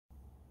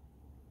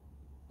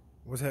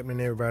What's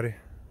happening, everybody?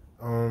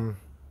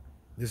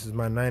 This is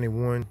my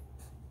 91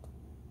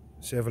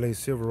 Chevy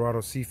Silverado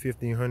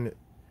C1500.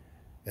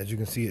 As you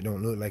can see, it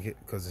don't look like it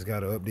because it's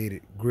got an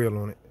updated grill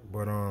on it.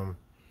 But I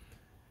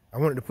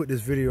wanted to put this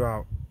video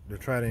out to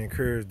try to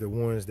encourage the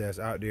ones that's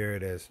out there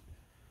that's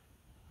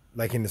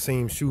like in the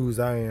same shoes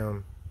I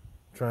am,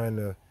 trying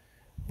to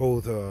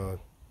both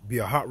be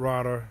a hot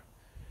rodder,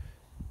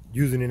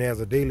 using it as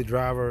a daily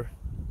driver,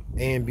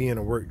 and being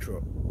a work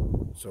truck.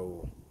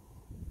 So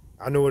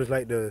I know what it's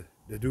like to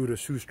do the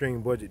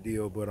shoestring budget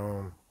deal, but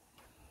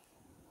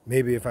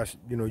maybe if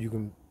you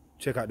can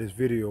check out this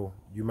video,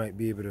 you might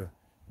be able to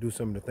do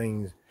some of the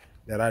things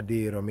that I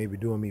did, or maybe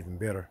do them even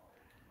better.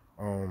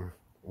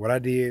 What I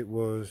did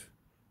was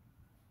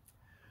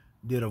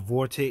did a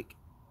vortec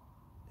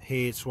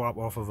head swap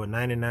off of a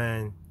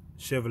 99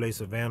 Chevy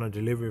Silverado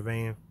delivery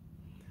van.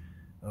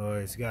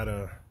 It's got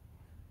a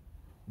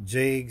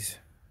Jegs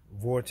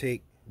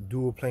vortec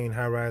dual plane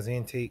high-rise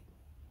intake.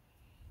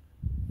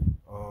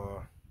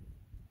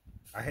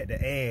 I had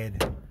to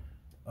add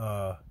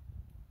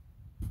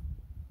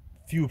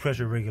fuel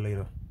pressure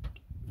regulator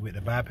with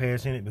the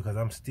bypass in it because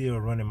I'm still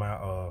running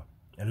my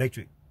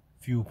electric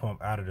fuel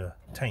pump out of the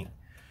tank.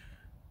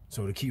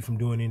 So to keep from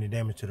doing any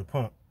damage to the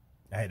pump,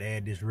 I had to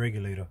add this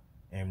regulator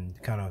and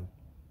kind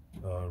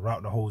of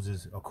route the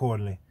hoses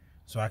accordingly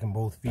so I can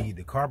both feed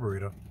the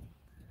carburetor,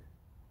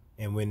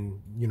 and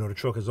when the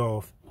truck is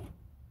off,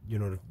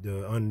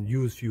 the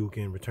unused fuel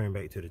can return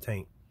back to the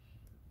tank.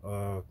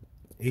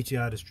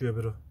 HEI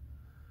distributor.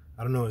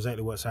 I don't know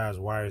exactly what size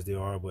wires they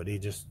are, but they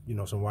just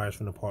some wires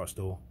from the parts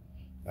store.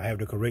 I have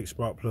the correct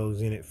spark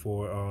plugs in it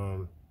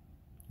for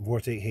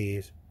vortec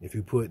heads. If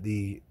you put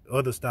the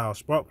other style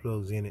spark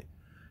plugs in it,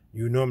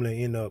 you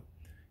normally end up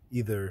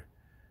either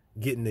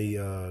getting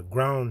the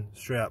ground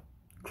strap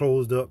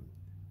closed up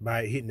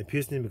by hitting the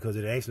piston, because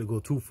it actually go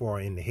too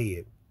far in the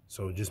head.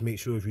 So just make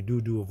sure if you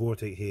do a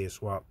vortec head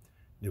swap,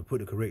 you put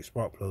the correct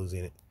spark plugs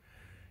in it.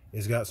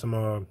 It's got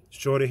some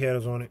shorty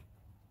headers on it,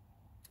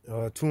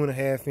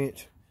 2.5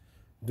 inch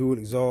dual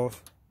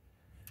exhaust.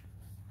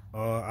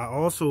 I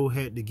also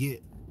had to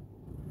get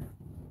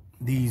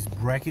these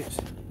brackets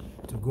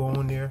to go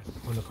on there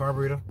on the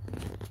carburetor.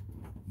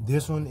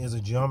 This one is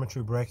a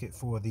geometry bracket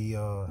for the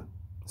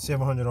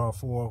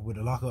 700R4 with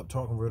the lockup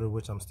torque converter,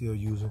 which I'm still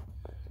using,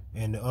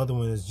 and the other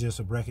one is just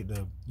a bracket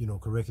to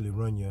correctly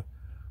run your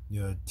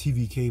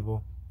TV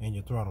cable and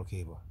your throttle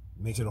cable.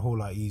 It makes it a whole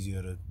lot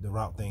easier to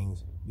route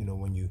things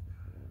when you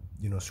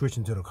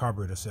switching to the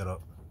carburetor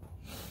setup.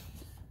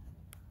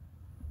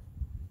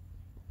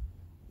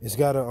 It's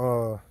got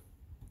a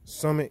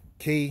Summit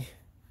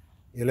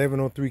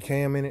K1103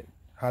 cam in it,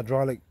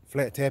 hydraulic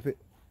flat tappet.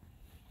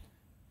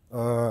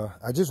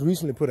 I just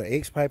recently put an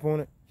X pipe on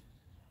it.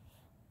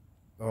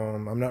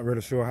 I'm not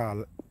really sure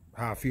how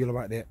I feel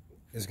about that.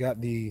 It's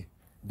got the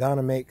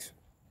Dynamax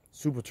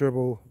Super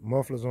Turbo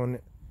mufflers on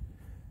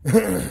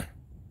it.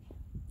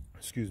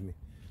 Excuse me.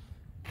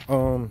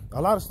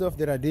 A lot of stuff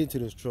that I did to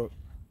this truck,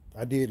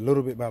 I did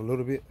little bit by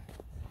little bit.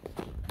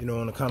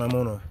 On the kind of, I'm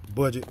on a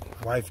budget,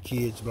 wife,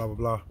 kids, blah blah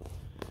blah,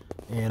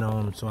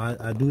 and so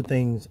I do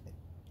things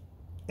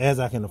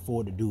as I can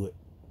afford to do it.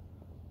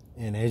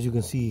 And as you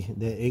can see,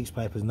 that X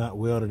pipe is not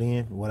welded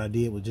in. What I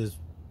did was just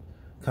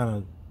kind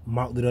of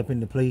mocked it up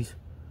into place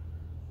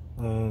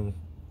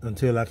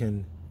until I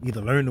can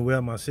either learn to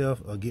weld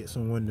myself or get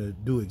someone to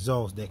do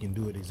exhaust that can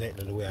do it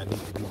exactly the way I need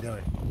to be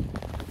done.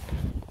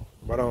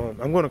 But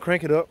I'm going to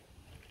crank it up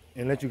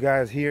and let you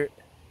guys hear it.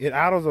 It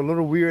idles a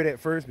little weird at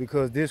first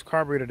because this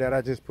carburetor that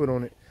I just put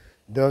on it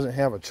doesn't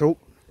have a choke,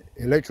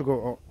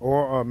 electrical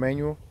or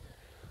manual.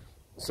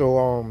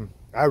 So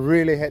I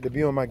really had to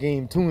be on my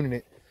game tuning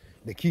it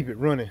to keep it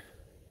running.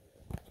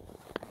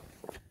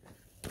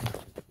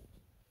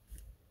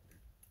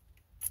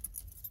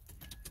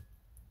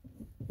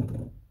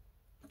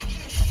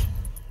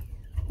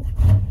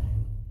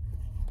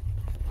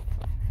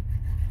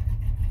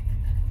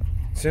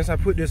 Since I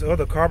put this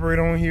other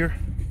carburetor on here,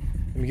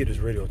 let me get this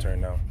radio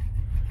turned down.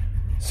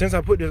 Since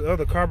I put this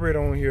other carburetor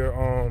on here,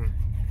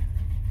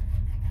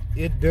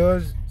 it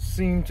does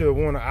seem to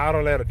want to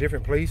idle at a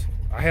different place.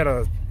 I had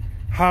a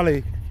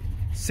Holley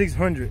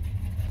 600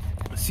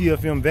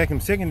 CFM vacuum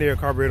secondary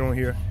carburetor on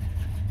here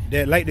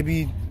that like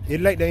the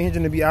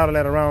engine to be idle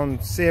at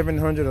around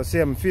 700 or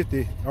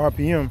 750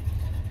 RPM,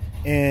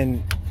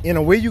 and in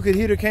a way you could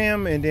hit a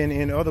cam, and then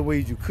in other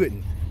ways you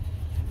couldn't.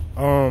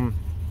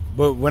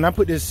 But when I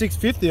put this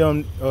 650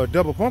 on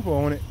double pumper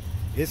on it,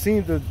 it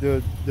seems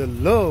the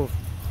love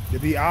to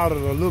be out of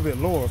a little bit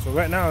lower. So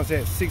right now it's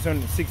at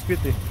 600,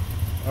 650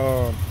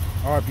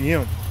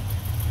 RPM.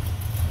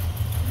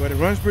 But it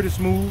runs pretty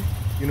smooth,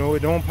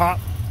 it don't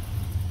pop.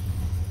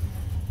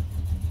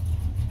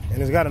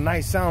 And it's got a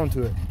nice sound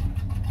to it.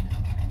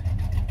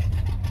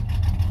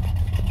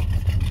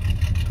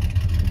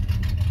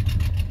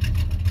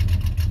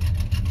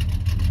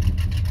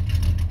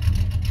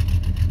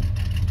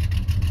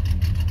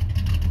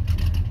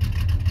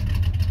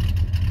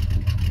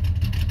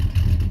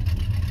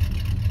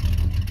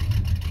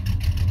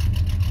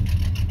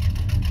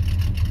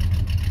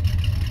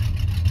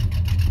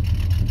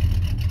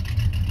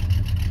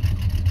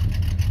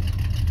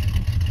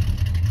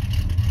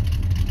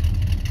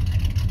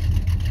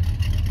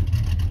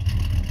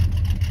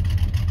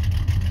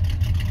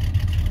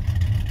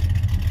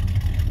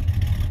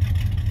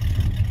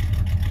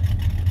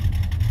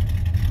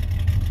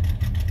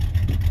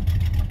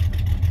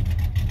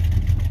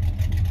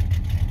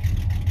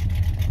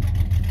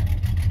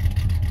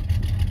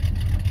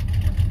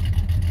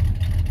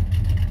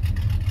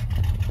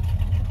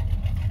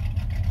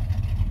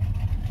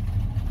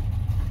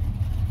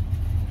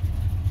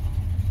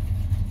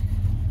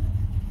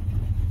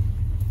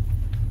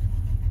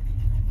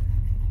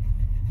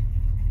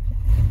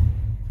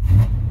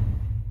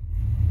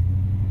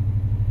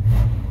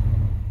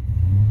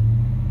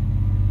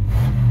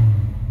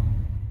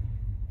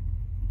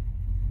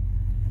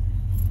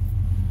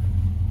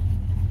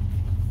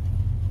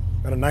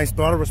 nice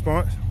starter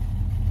response.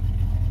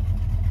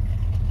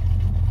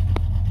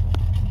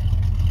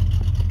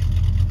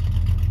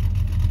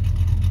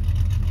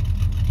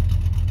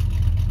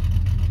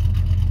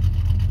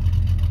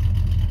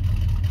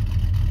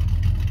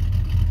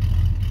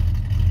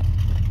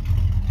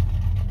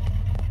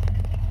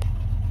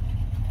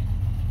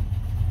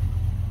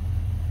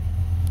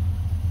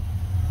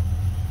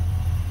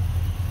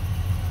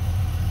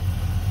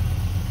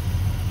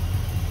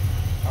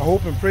 I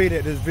hope and pray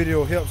that this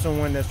video helps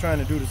someone that's trying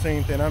to do the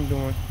same thing I'm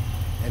doing,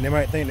 and they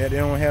might think that they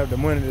don't have the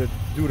money to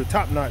do the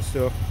top-notch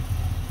stuff.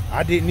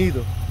 I didn't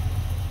either,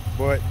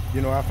 but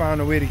you know, I found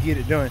a way to get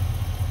it done.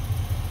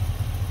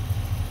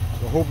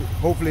 So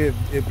hopefully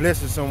it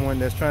blesses someone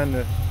that's trying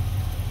to,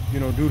 you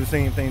know, do the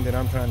same thing that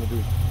I'm trying to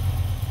do.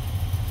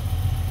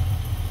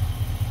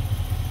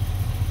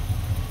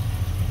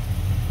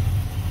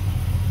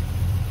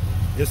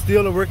 It's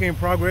still a work in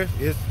progress.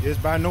 It's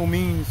by no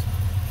means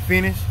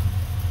finished.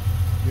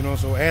 You know,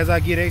 so as I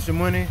get extra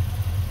money,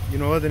 you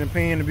know, other than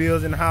paying the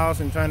bills in the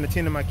house and trying to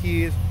tend to my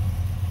kids,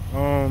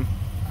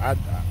 I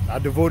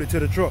devote it to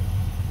the truck.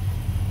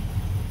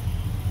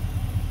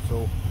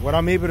 So what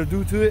I'm able to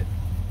do to it,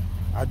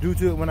 I do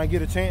to it when I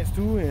get a chance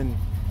to, and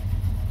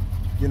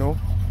you know,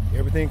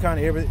 everything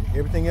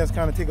else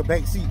kind of take a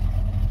back seat.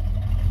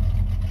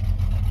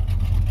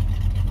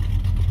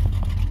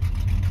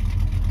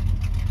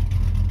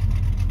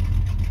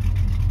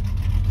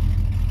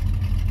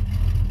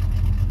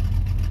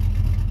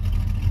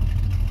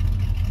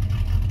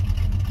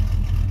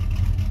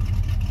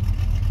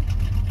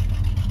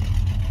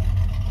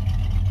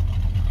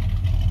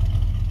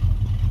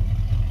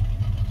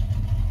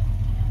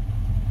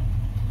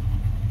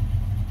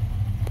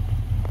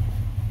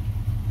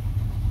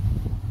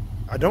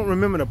 I don't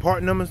remember the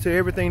part numbers to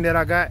everything that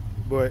I got,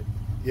 but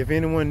if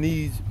anyone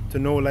needs to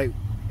know like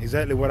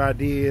exactly what I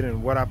did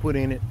and what I put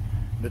in it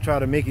to try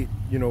to make it,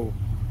 you know,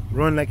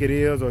 run like it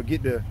is, or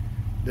get the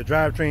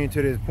drivetrain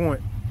to this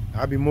point,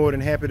 I'll be more than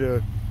happy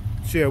to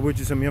share with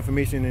you some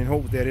information in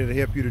hopes that it'll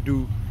help you to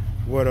do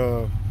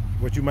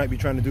what you might be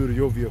trying to do to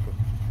your vehicle.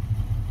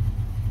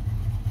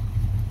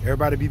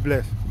 Everybody be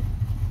blessed.